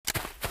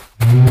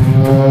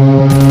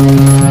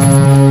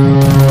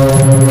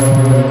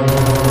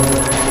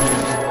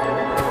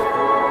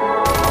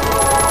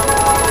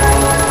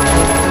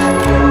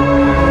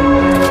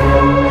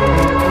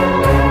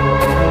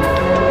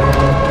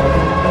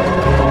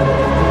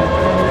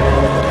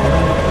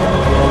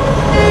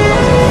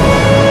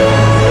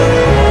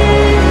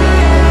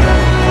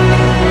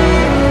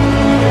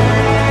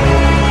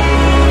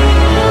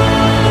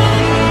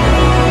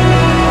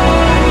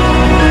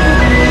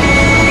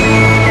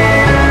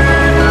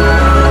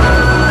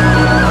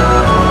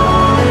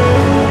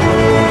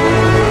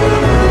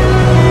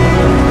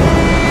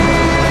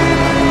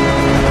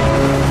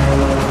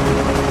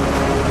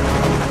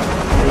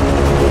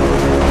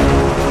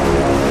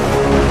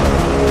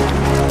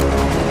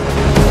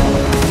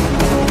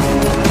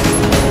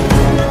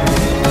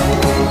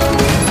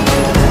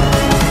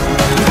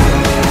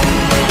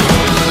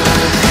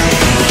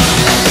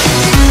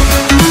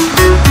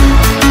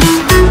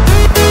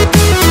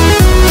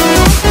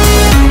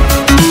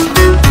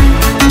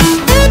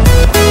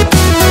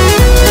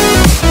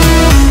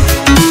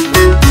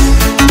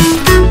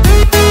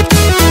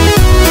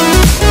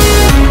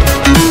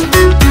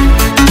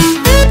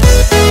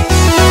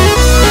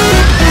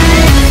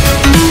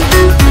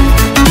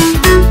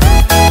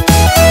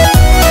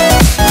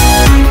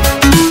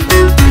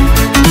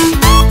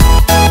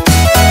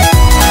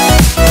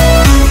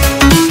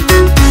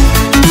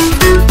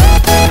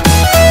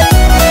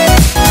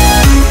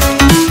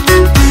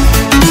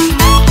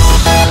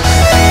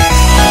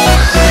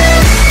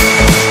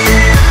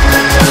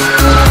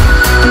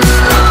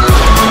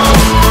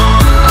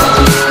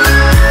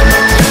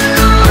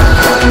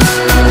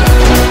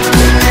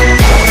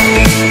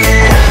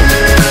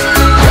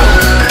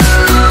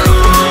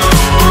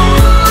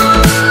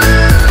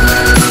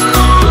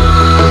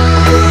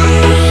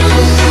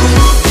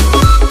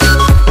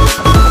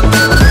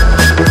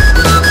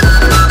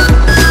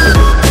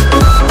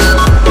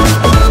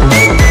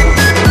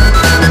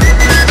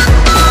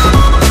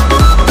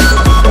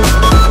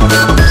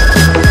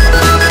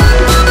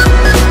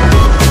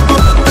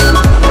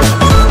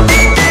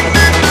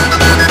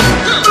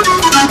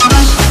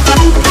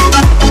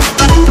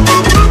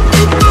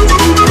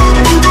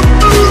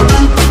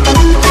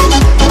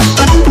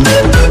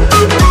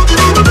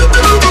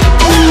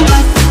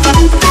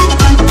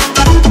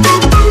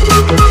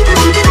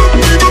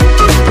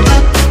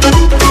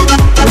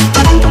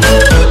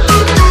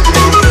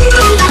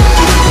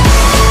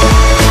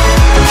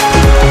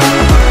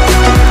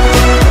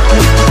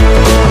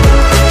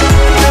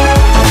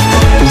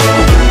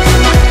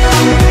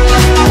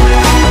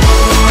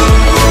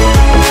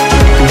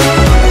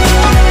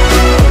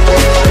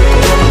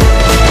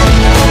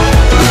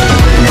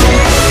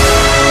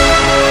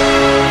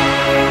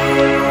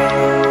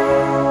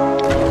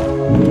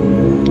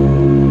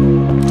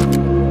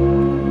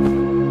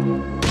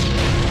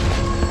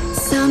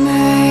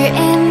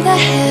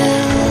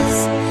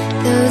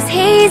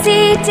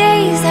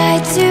days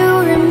I do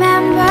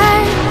remember.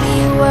 We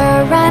were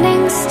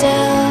running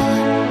still,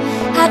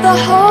 had the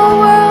whole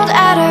world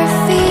at our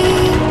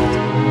feet,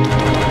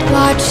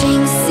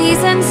 watching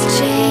seasons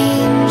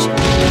change.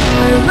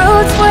 Our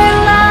roads were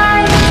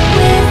lined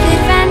with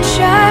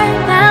adventure,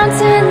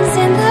 mountains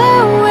in the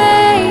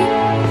way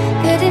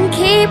couldn't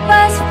keep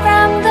us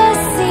from the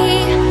sea.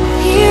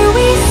 Here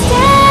we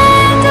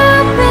stand,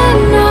 open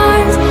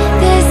arms.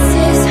 This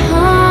is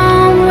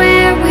home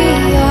where we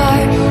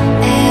are,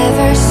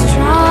 ever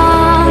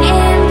strong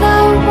in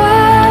the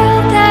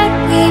world that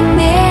we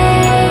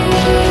made.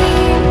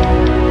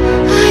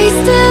 I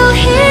still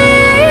hear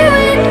you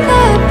in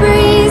the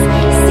breeze,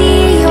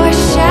 see your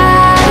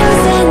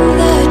shadows in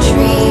the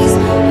trees.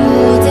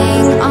 Hold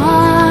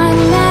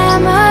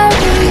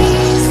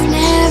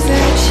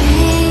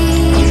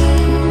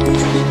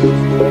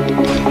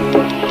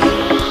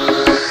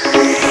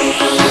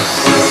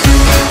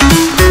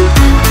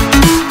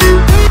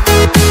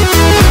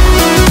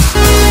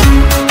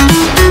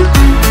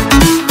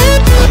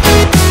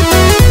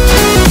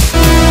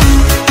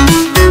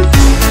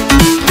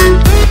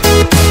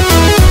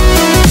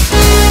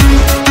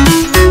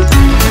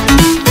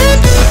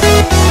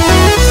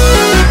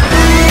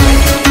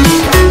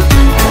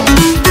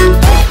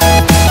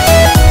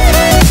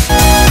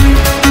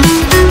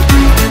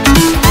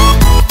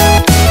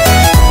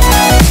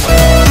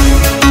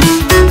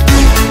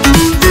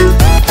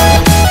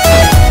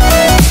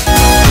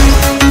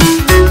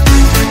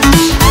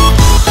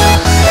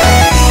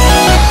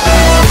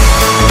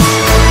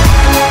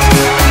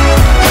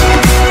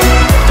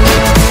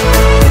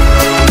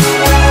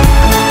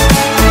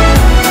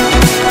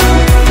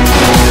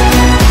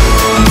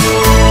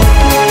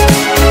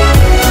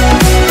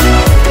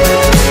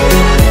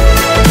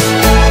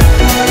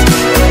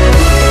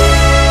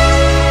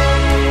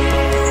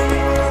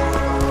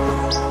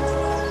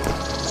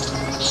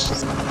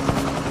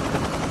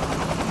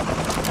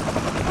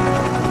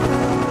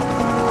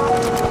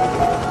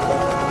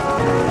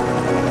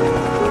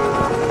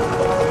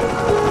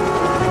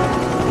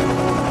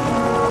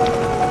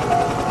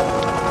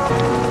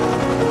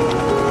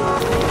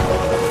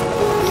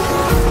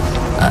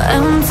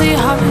empty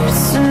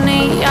hearts and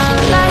neon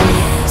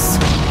lights,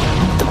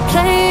 they're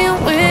playing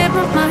with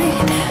my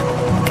mind.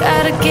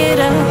 Gotta get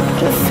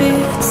out of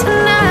here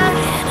tonight.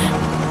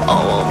 Oh,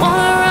 I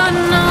wanna run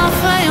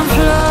off and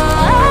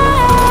fly,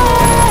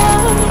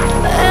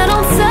 and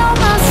I'll tell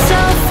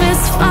myself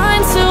it's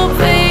fine to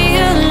be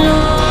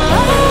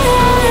alone,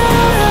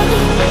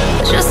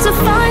 just to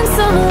find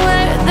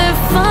somewhere that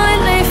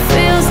finally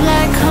feels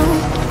like home.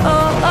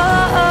 Oh,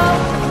 oh, oh.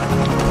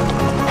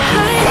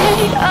 I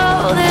hate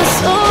all this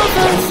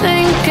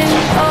overthinking.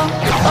 Oh,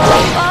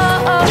 oh,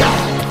 oh, oh.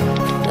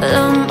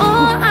 The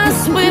more I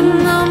swim,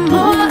 the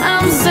more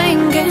I'm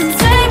sinking.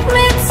 Take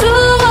me to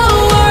a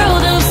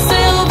world of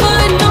silver.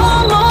 No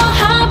more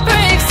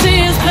heartbreaks,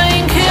 tears,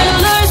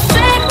 painkillers.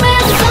 Take me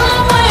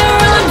somewhere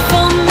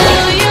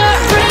unfamiliar.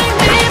 Bring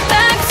me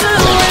back to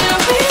where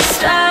we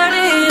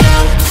started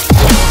out.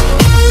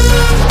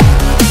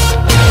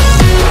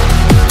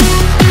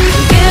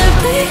 Get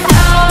me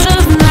out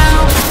of now,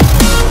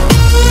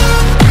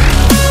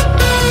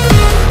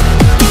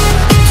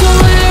 to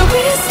where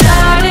we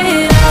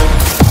started out.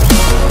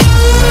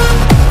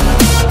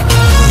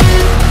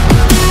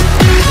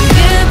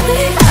 Get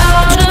me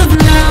out of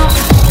now,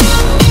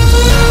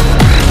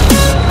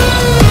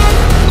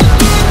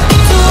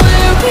 to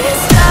where we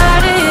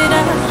started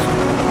out.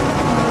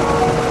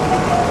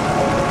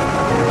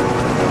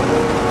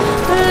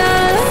 La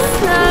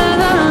la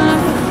la la,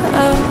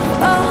 oh,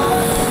 oh.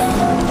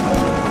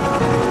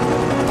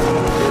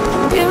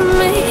 Get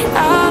me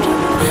out of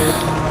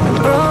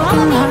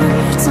broken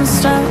hearts and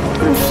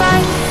starting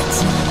fights,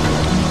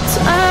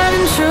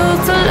 turning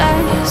truth to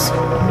lies.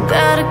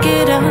 Gotta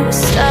get up,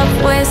 stop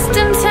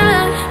wasting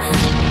time.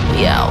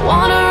 Yeah, I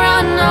wanna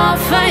run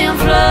off and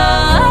fly.